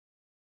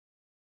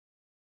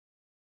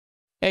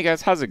Hey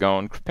guys, how's it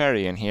going?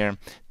 Kripparrian here.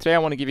 Today I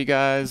want to give you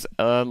guys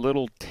a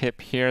little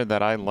tip here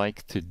that I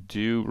like to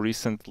do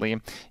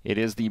recently. It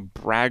is the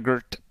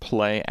Braggart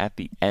play at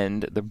the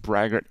end, the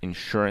Braggart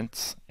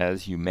insurance,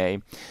 as you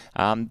may.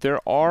 There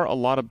are a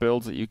lot of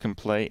builds that you can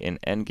play in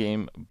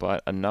endgame,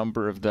 but a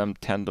number of them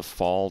tend to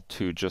fall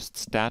to just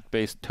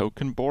stat-based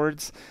token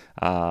boards,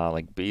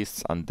 like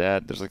beasts,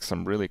 undead. There's like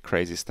some really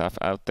crazy stuff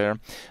out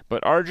there.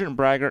 But Argent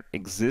Braggart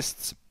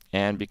exists,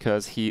 and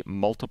because he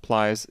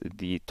multiplies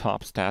the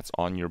top stats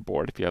on your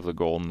board if you have the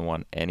golden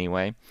one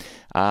anyway,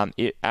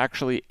 it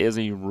actually is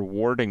a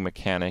rewarding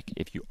mechanic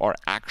if you are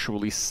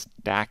actually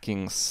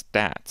stacking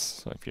stats.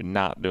 So if you're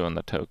not doing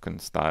the token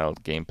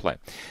styled gameplay.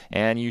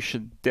 And you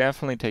should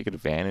definitely take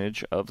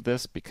advantage of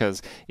this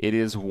because it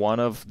is one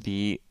of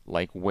the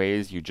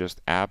ways you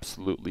just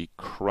absolutely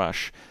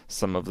crush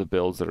some of the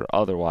builds that are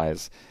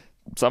otherwise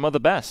some of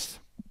the best,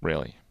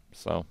 really.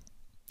 So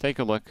take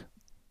a look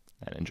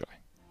and enjoy.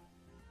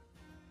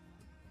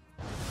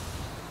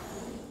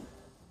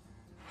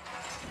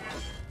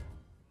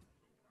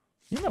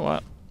 You know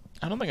what?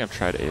 I don't think I've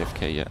tried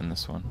AFK yet in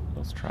this one.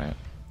 Let's try it.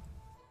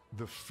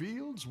 The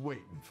field's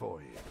waiting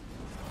for you.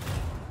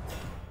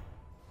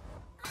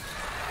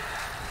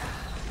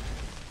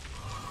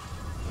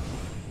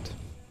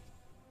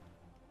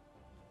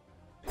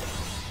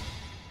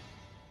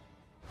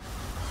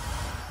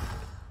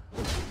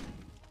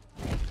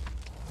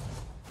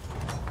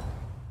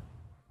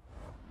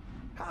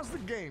 How's the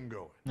game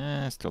going?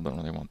 I still don't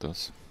really want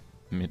those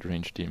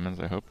mid-range demons.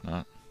 I hope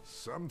not.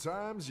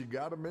 Sometimes you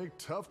gotta make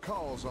tough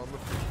calls on the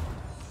field.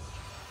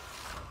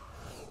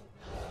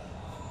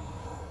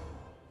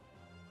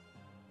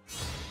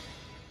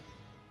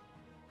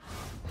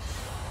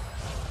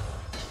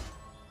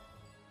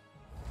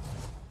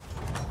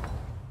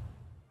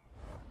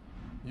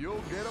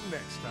 You'll get them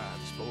next time,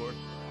 sport.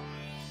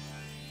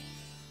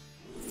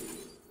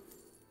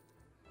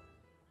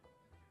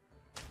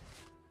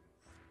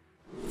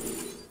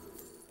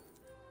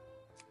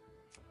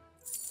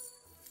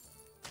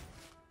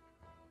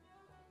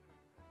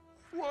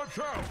 Watch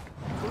out!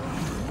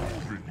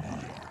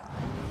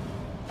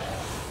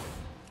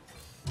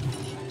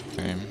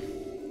 Same.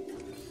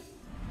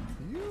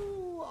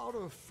 You ought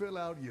to fill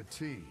out your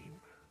team.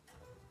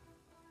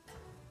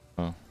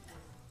 Oh.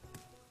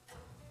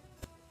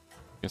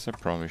 Guess I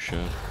probably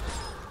should.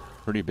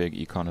 Pretty big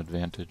econ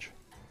advantage.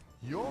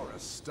 You're a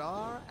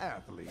star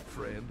athlete,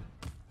 friend.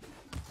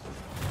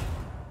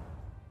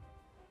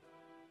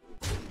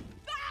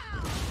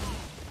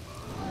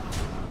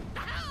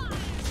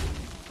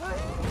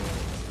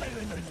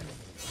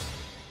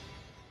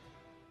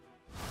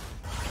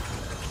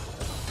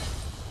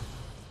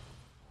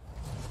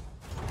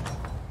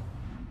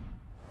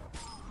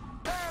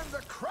 And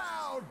the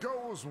crowd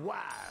goes wild.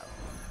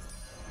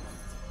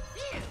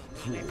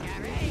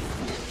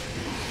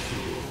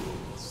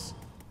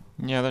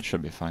 Yeah, that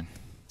should be fine.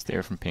 Stay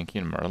away from Pinky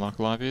and Murloc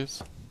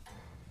lobbies.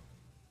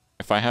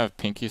 If I have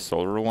Pinky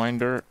Soul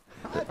Rewinder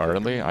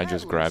early, I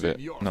just grab it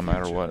no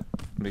matter what.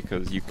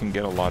 Because you can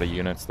get a lot of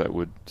units that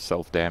would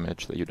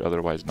self-damage that you'd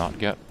otherwise not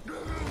get.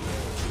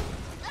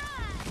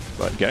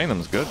 But getting them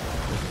is good.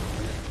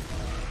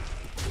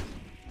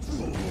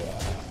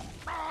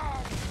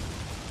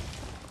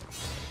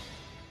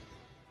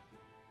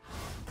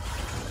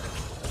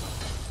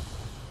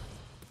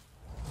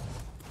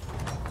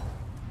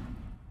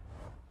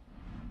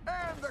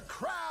 And the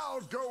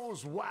crowd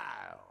goes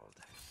wild.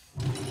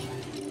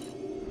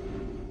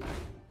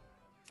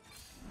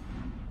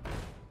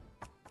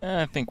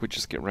 I think we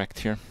just get wrecked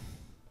here.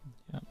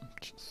 Yep,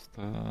 just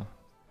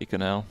take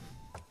an L.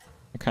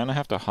 I kind of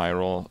have to high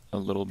roll a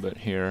little bit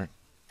here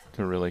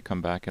to really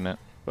come back in it,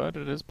 but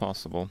it is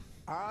possible.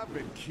 I've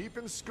been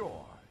keeping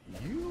score.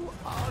 You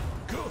are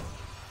good.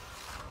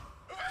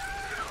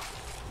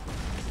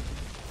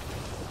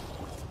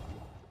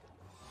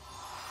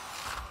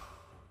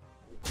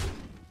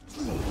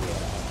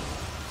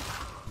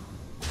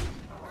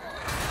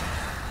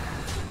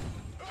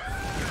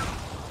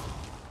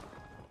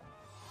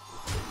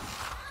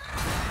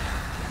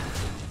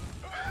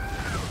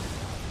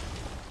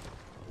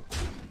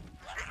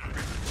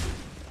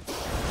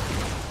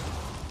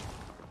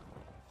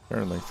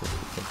 Fairly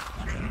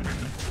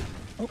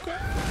 50-50. Okay.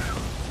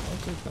 I'll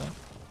take that.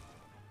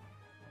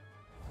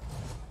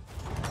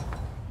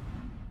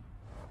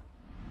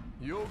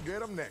 You'll get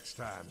them next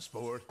time,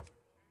 sport.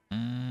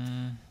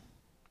 Alright,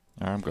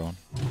 I'm going.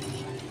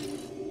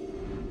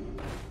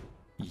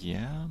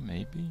 Yeah,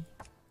 maybe.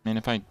 I mean,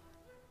 if I...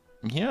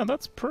 Yeah,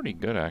 that's pretty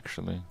good,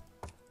 actually.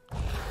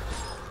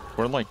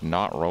 We're, like,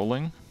 not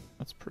rolling.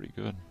 That's pretty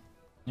good.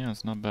 Yeah,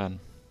 it's not bad.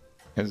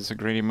 Is this a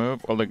greedy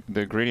move? Well,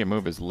 the greedy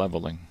move is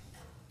leveling.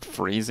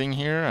 Freezing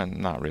here? And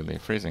not really.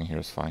 Freezing here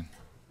is fine.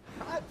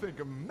 I think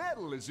a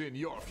medal is in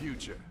your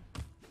future.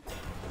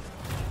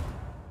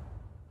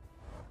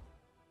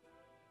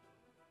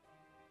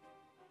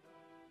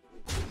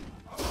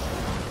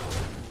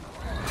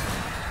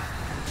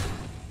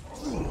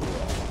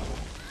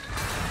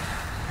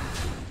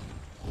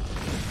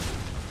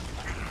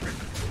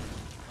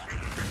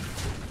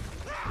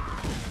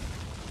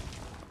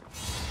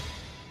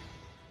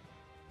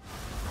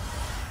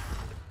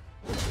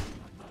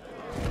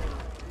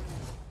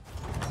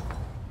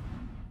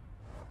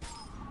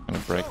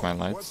 gonna break my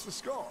What's lights. the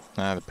score?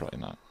 Nah, they're probably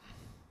not.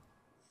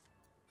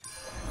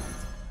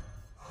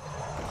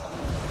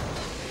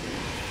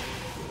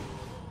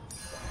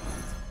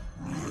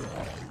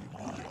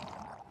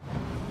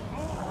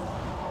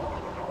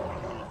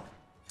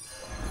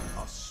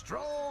 A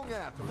strong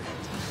athlete.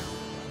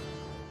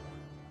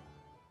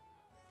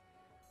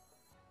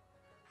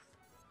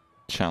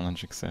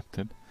 Challenge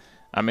accepted.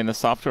 I mean, the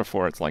software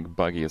for it's like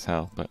buggy as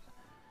hell, but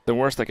the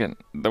worst that can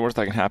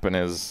happen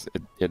is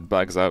it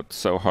bugs out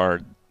so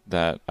hard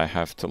that I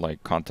have to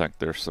like contact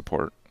their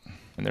support.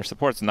 And their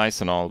support's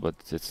nice and all, but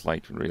it's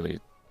like really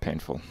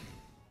painful.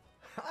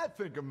 I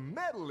think a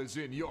medal is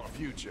in your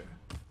future.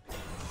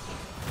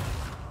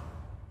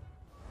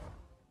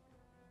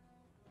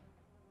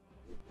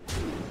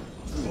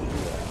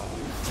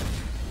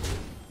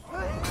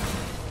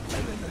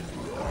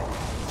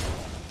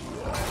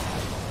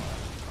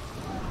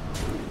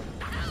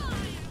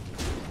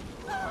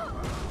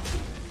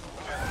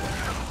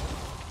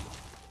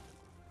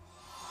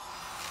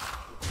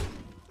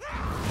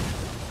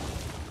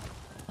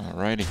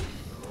 Alrighty.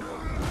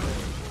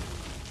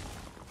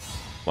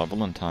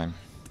 Leveling time.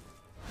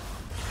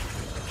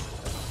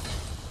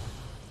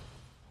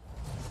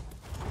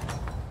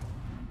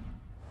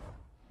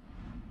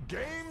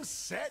 Game,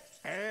 set,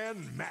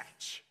 and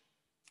match.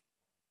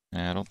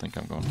 Yeah, I don't think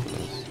I'm going for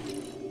those.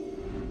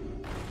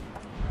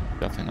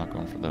 Definitely not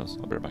going for those.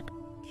 I'll be right back.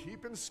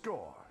 Keeping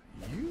score.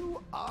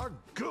 You are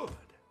good.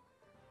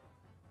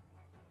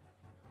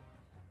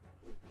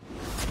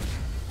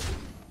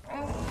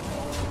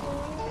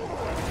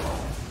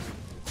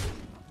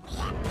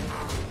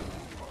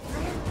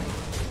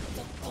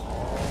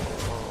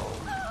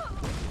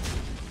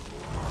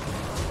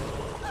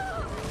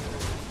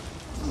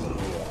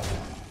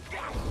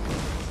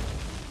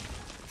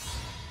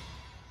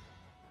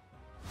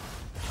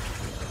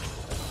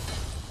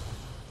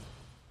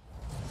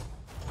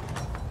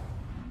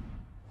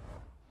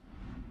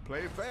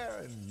 Play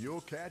fair and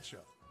you'll catch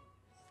up.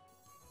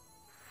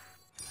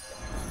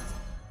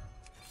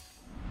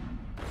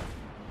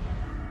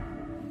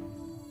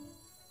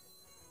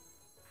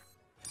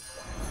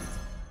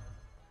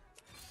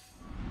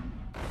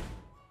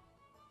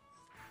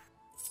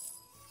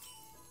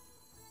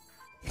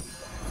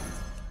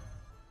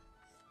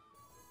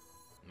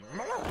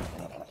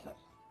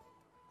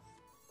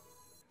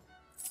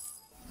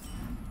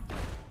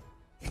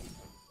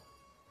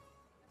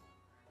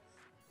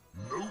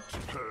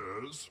 Note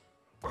pairs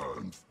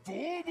and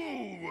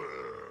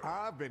formalware.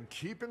 I've been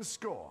keeping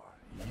score.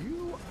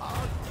 You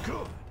are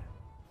good.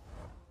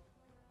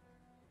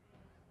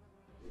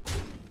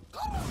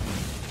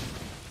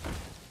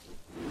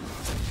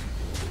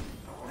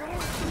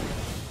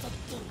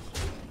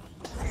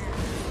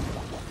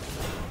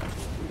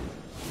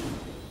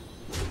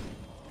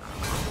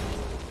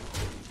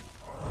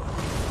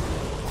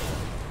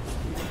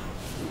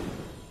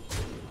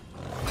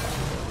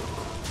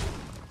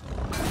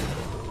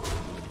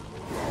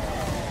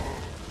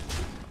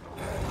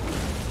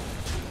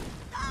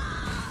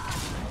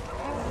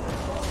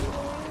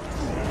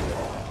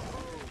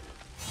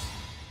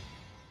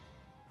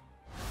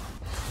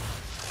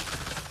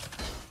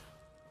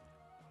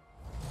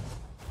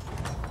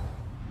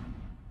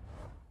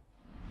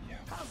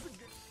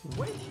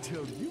 Wait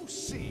till you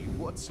see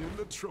what's in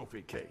the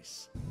trophy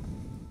case.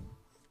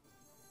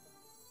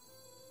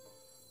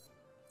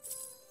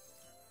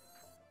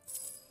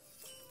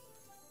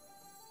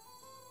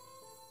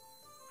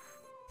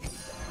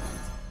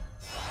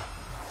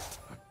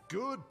 A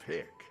good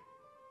pick.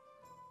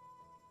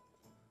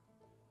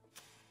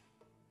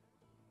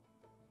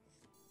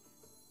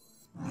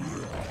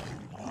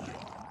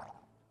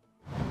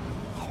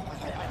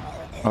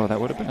 Oh, that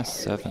would have been a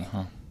 7,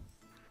 huh?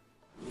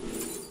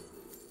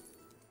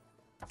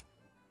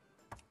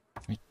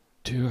 We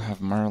do have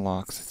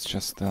Murlocs, it's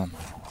just the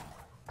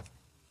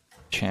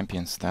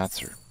champion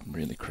stats are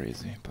really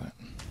crazy, but...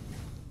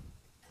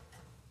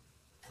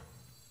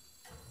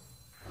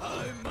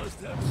 I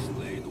must have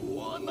slain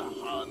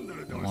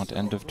 100 Do I or want so.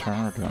 end of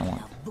turn or do I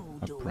want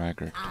a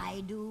Braggart?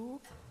 I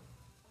do.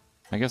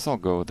 I guess I'll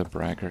go with the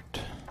Braggart.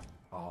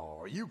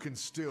 Oh, you can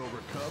still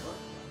recover.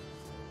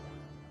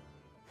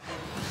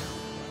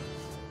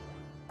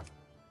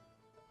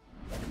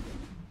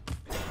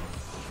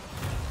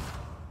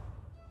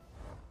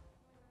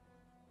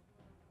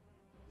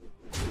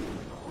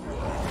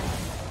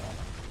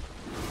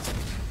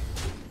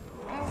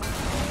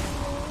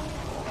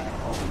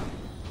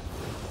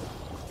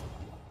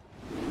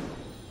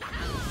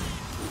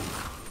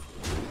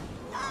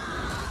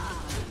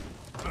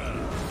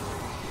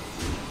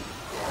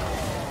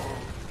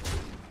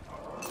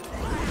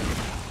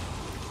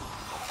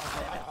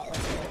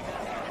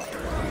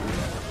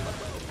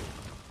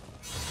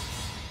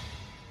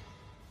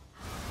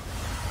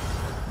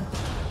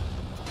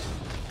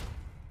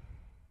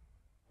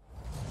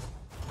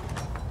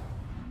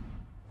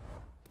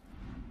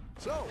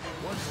 So,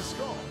 what's the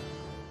score?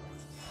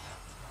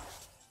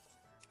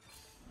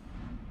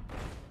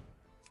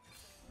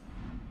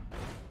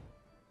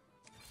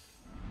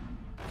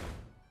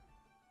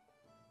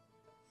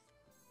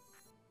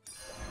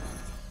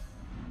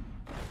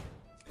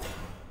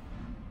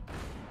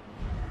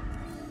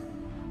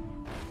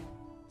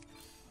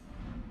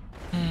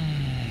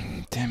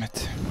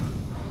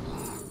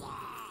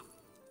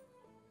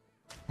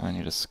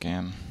 a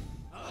scam.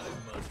 I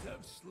must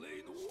have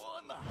slain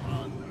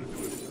 100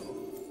 or so.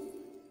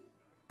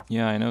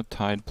 Yeah, I know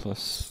Tide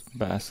plus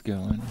Basco,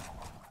 and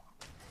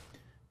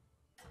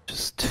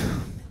just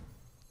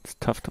it's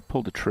tough to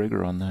pull the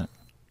trigger on that.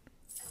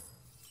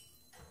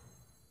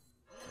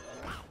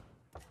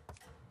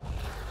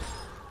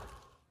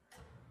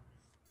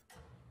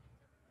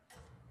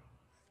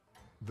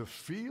 The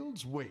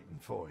field's waiting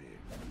for you.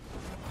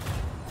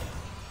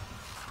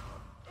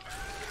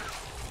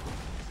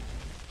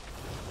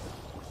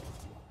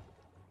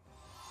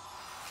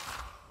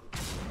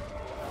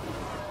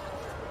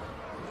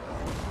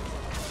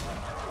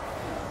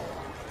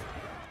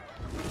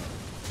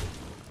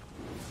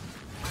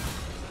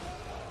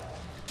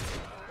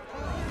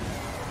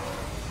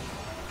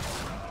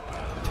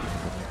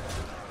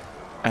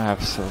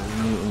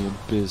 Absolutely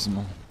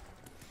abysmal.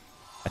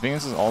 I think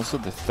this is also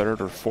the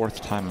third or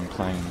fourth time I'm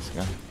playing this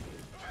guy.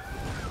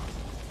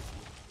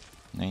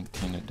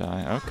 19 to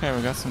die. Okay,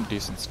 we got some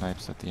decent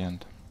snipes at the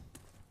end.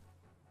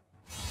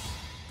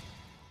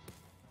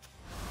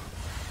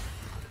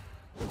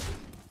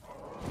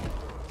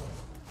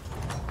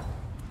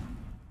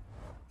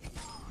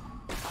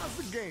 How's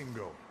the game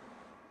going?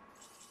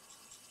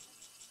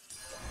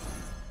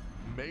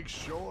 Make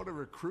sure to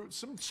recruit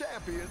some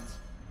champions.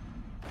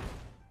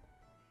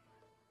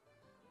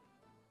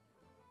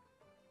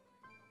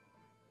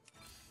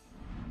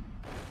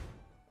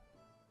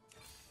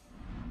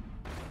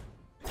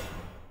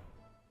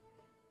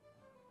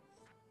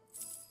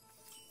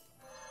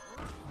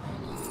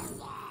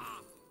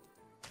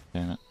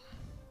 Damn it.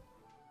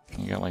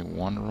 You got like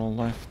one roll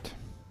left.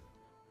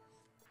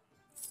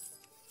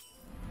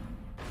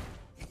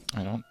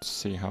 I don't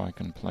see how I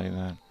can play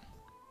that.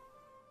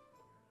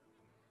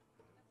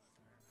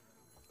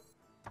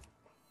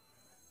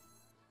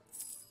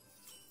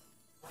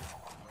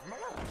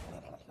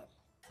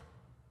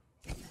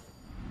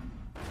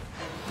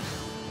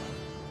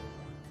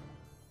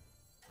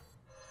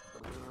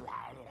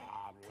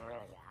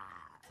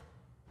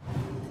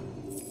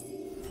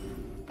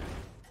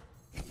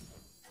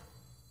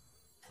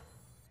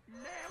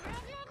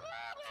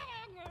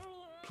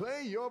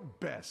 Play your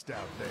best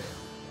out there.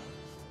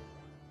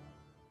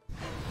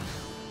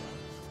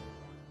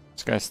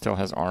 This guy still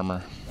has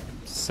armor.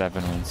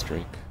 7 win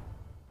streak.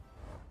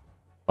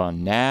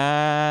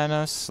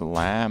 Banana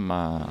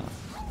Slammer.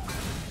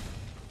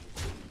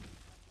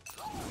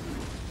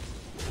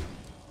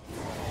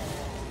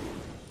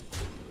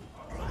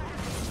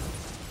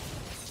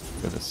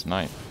 With a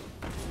snipe.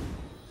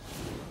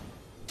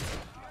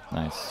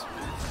 Nice.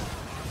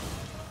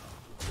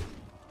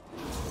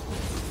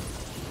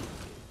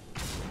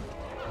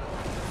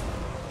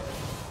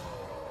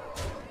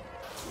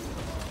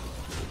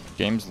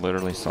 Game's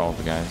literally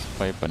solved, guys.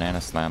 Play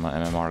Banana Slammer,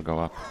 MMR go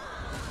up.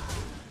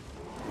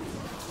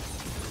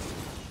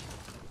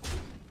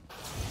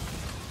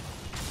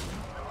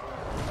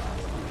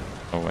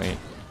 Oh wait.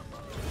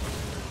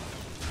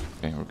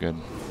 Okay, we're good.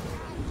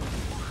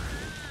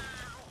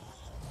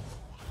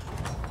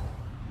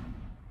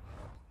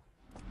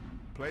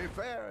 Play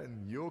fair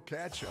and you'll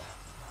catch up.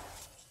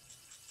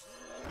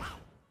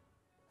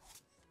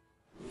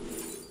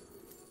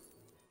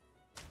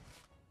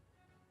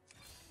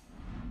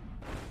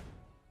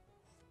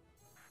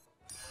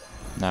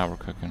 Now we're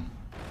cooking.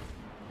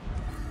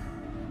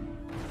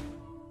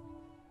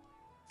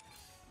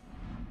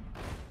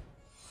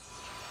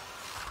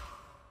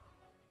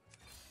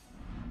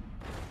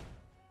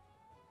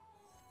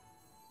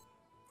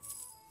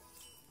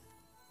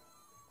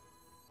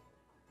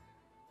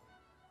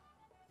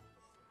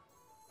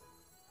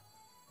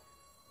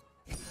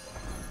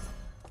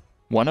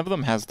 One of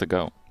them has to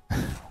go.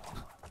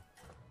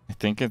 I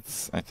think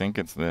it's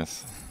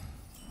this.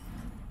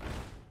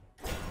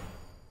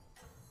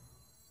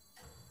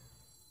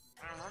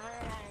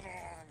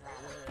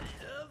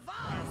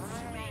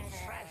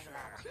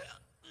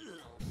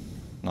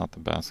 Not the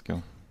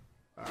Basco.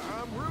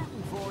 I'm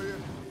rooting for you.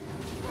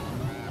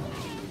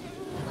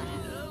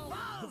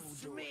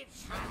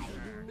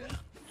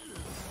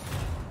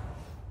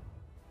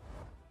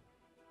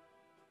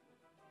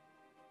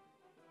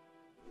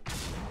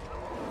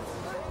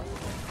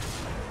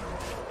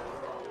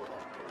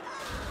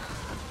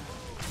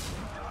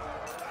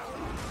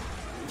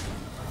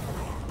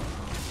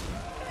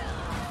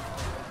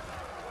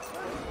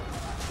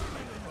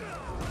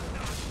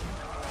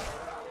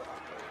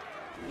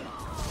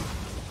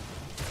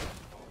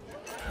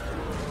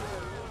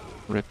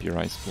 Rip your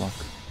ice block.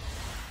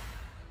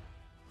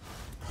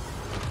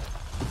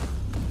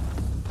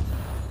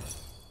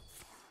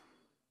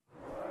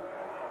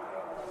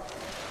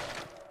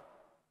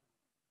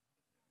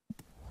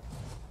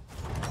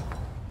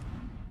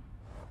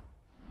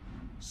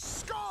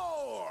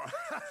 Score!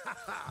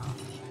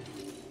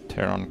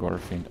 Terran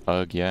Gorfiend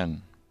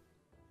again.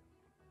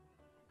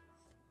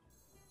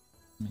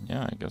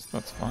 Yeah, I guess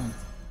that's fine.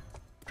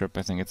 Kripp,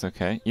 I think it's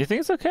okay. You think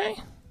it's okay?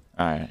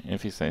 Alright,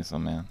 if you say so,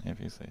 man.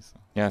 If you say so.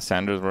 Yeah,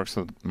 Sanders works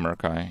with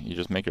Murkai. You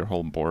just make your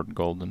whole board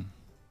golden.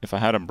 If I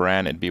had a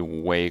brand, it'd be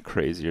way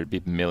crazier. It'd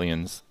be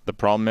millions. The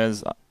problem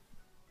is,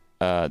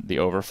 the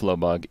overflow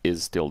bug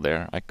is still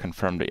there. I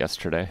confirmed it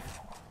yesterday.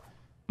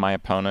 My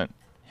opponent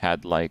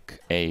had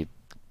like a,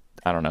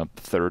 I don't know,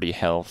 30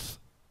 health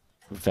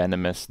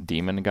venomous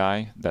demon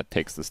guy that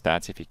takes the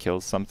stats if he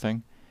kills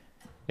something.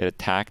 It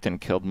attacked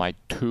and killed my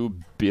 2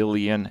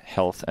 billion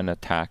health and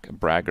attack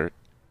Braggart.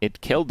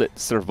 It killed it,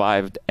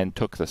 survived, and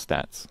took the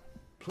stats.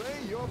 Play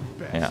your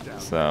best. Yeah,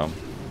 so...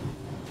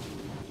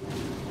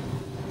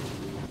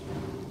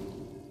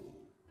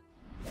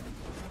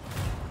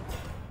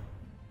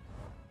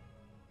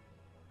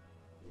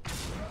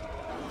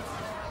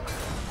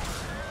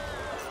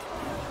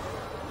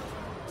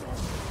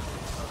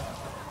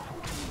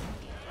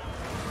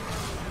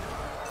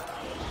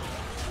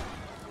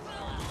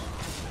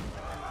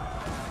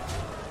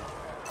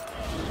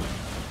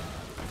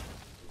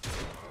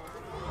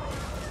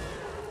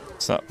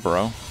 What's up,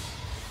 bro?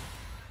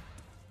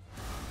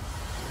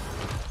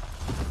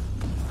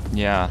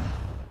 Yeah,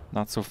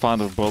 not so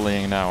fond of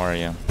bullying now, are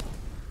you?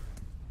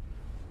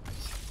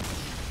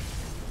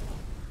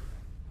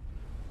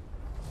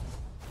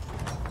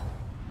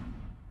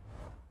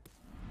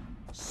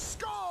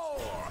 Score!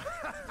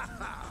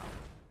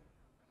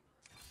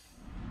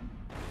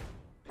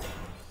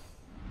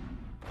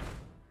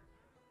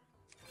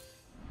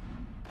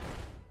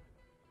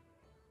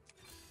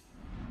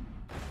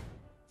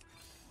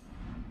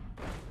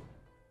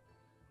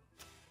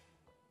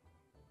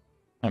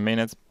 I mean,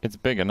 it's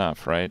big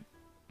enough, right?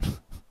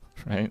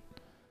 Right?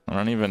 I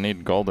don't even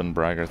need golden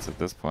braggarts at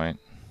this point.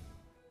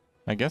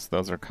 I guess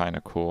those are kind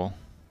of cool.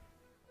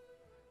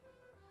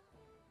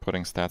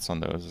 Putting stats on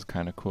those is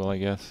kind of cool, I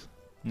guess.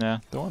 Nah,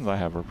 the ones I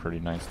have are pretty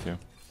nice too.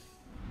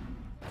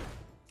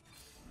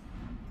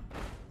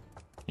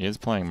 He is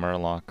playing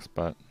Murlocs,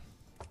 but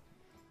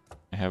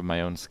I have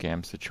my own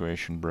scam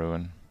situation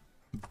brewing.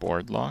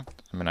 Board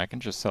locked? I mean, I can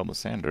just sell the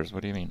Sanders.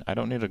 What do you mean? I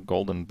don't need a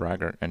golden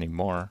braggart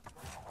anymore.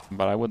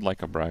 But I would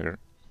like a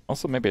braggart.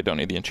 Also, maybe I don't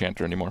need the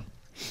enchanter anymore.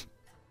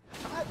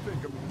 I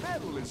think a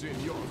medal is in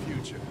your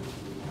future.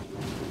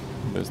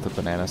 Lose the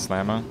banana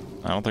slammer?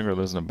 I don't think we're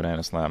losing a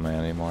banana slammer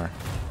anymore.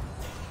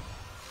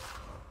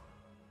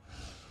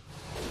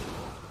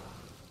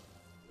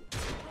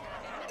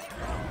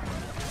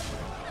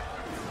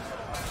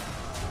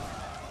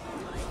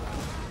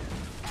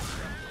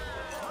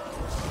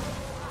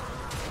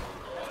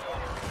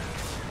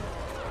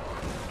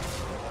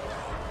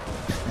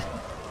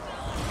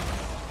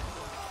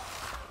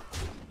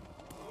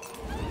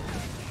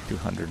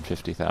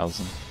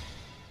 $250,000.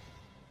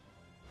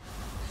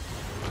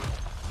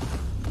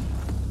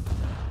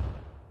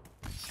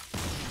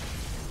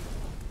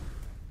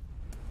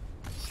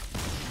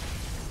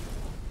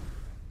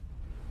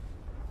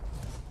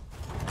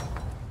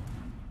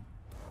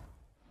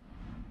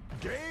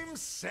 Game,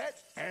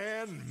 set,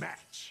 and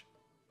match.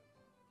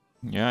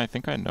 Yeah, I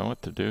think I know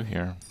what to do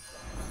here.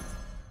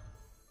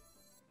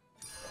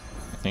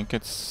 I think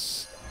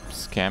it's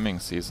scamming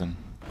season.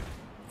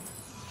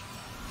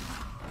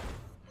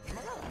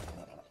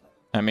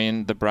 I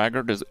mean, the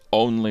braggart is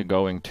only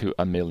going to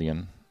 1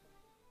 million.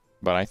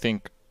 But I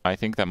think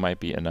that might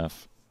be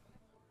enough.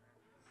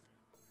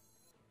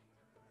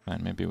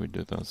 And maybe we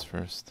do those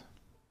first.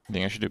 I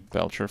think I should do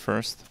Belcher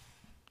first.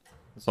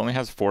 This only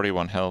has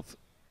 41 health.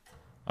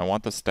 I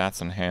want the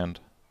stats in hand.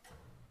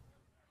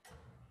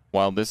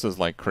 While this is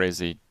like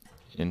crazy,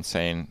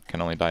 insane,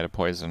 can only die to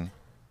poison,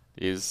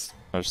 these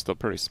are still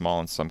pretty small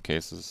in some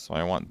cases, so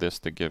I want this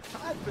to give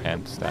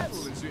hand stats.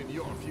 Medal is in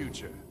your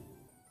future.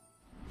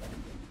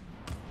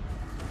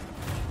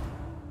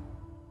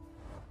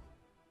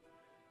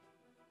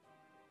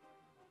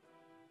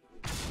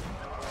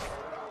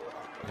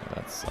 Yeah,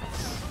 that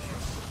sucks.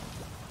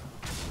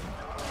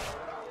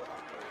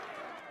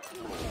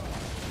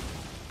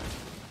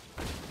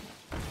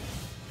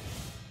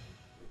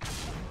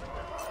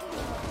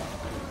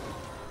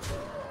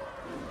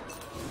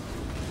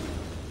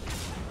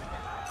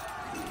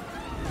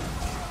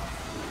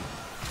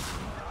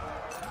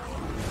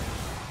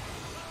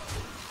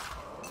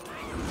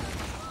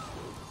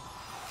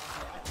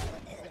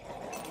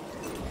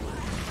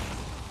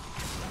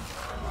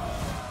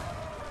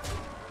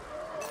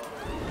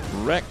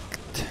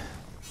 Wrecked.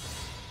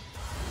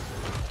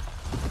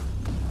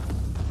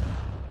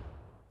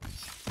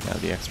 Yeah,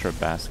 the extra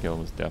Baskill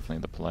was definitely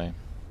the play.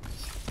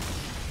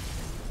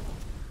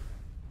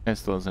 I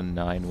still has a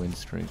 9-win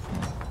streak.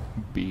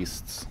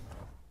 Beasts.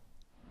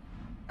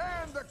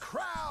 And the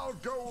crowd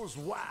goes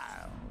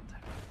wild.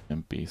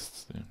 And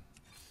beasts, dude.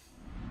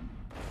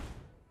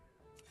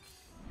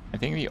 I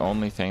think the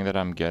only thing that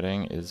I'm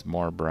getting is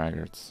more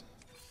braggarts.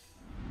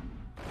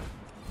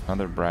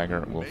 Another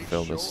braggart will Make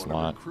fill sure this to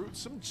slot. recruit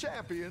some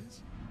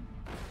champions.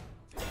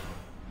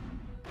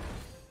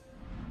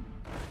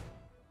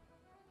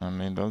 I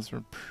mean, those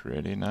are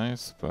pretty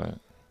nice, but...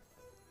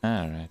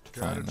 Alright,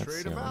 fine, Gotta let's trade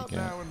see them what out we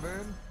get. now and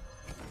then.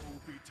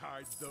 Who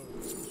betide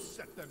those who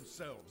set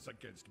themselves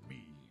against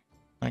me?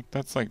 Like,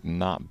 that's like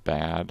not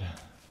bad.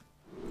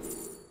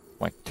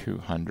 Like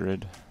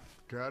 200.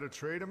 Gotta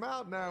trade them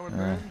out now and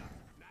then.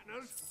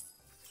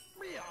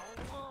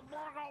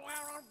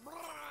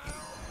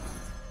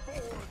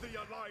 For the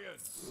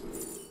Alliance.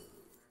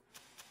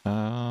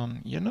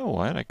 You know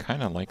what? I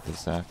kind of like the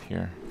zap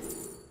here.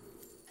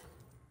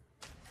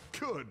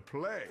 Good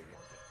play.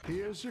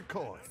 Here's your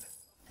coin.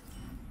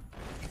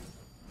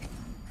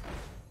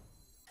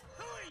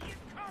 Who are you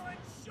calling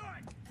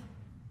short?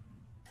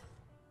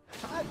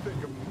 I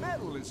think a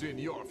medal is in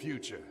your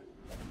future.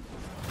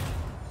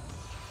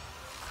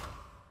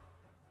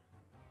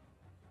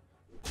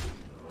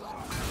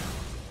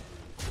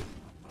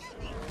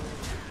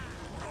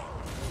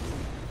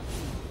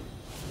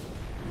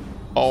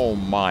 Oh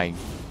my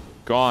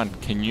god,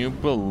 can you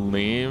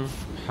believe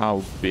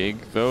how big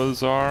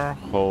those are?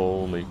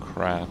 Holy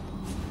crap.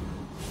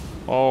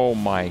 Oh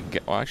my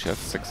god. Well, actually,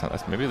 that's 600.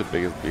 That's maybe the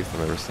biggest beast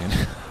I've ever seen.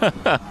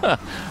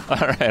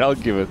 Alright, I'll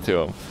give it to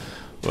him.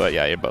 But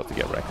yeah, you're about to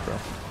get wrecked, bro.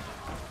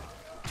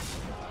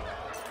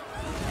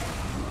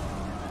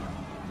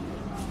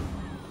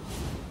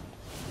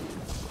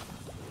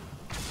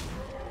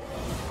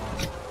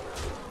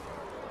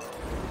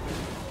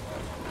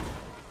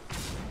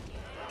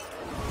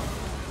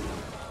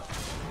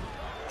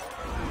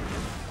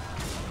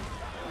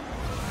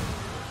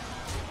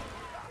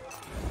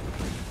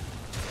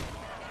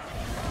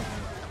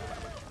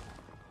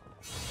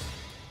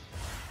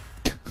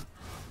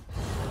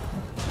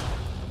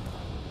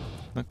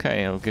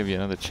 Okay, I'll give you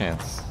another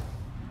chance.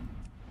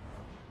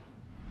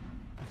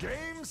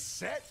 Game,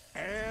 set,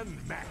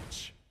 and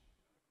match.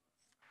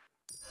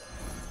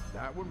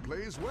 That one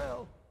plays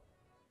well.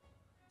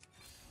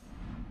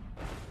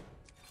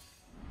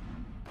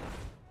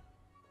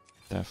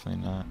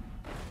 Definitely not.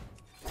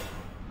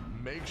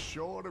 Make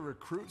sure to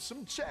recruit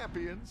some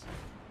champions.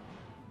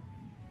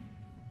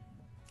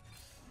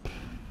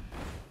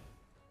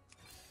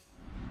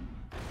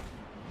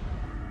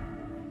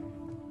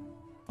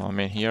 Well, I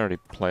mean, he already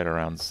played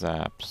around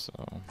Zap, so...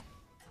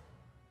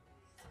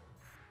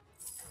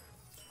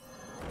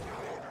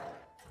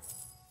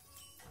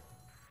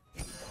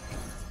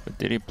 But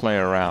did he play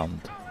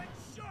around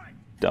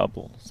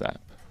double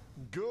Zap?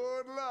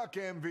 Good luck,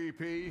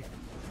 MVP.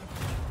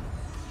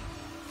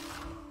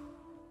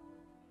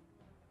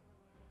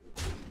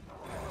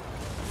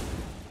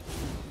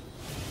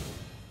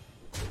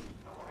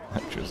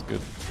 That was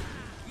good.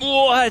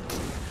 What?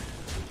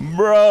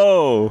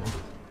 Bro!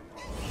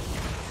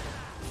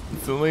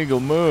 It's a legal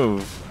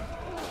move.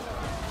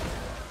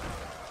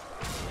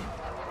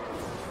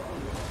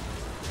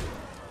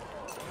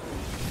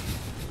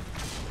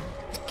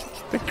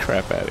 Get the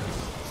crap out of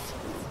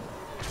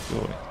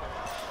here. Boy.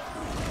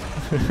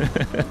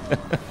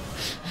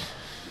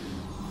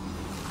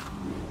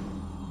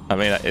 I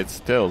mean, it's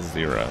still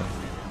 0.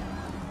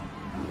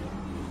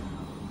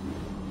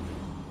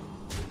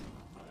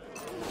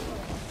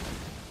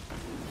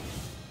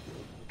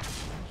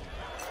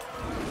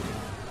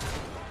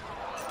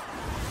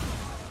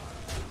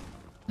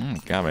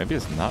 God, maybe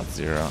it's not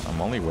 0.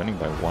 I'm only winning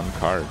by 1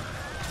 card.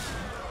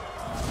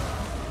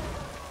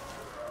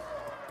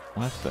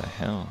 What the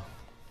hell?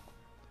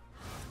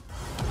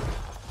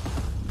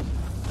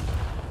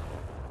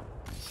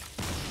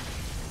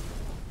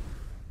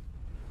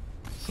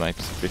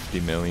 Snipes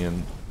 50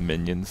 million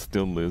minions,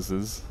 still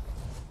loses.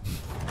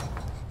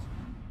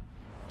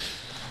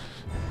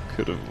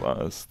 Could have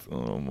lost.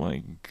 Oh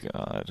my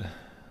god.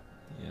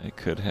 Yeah, I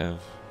could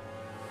have.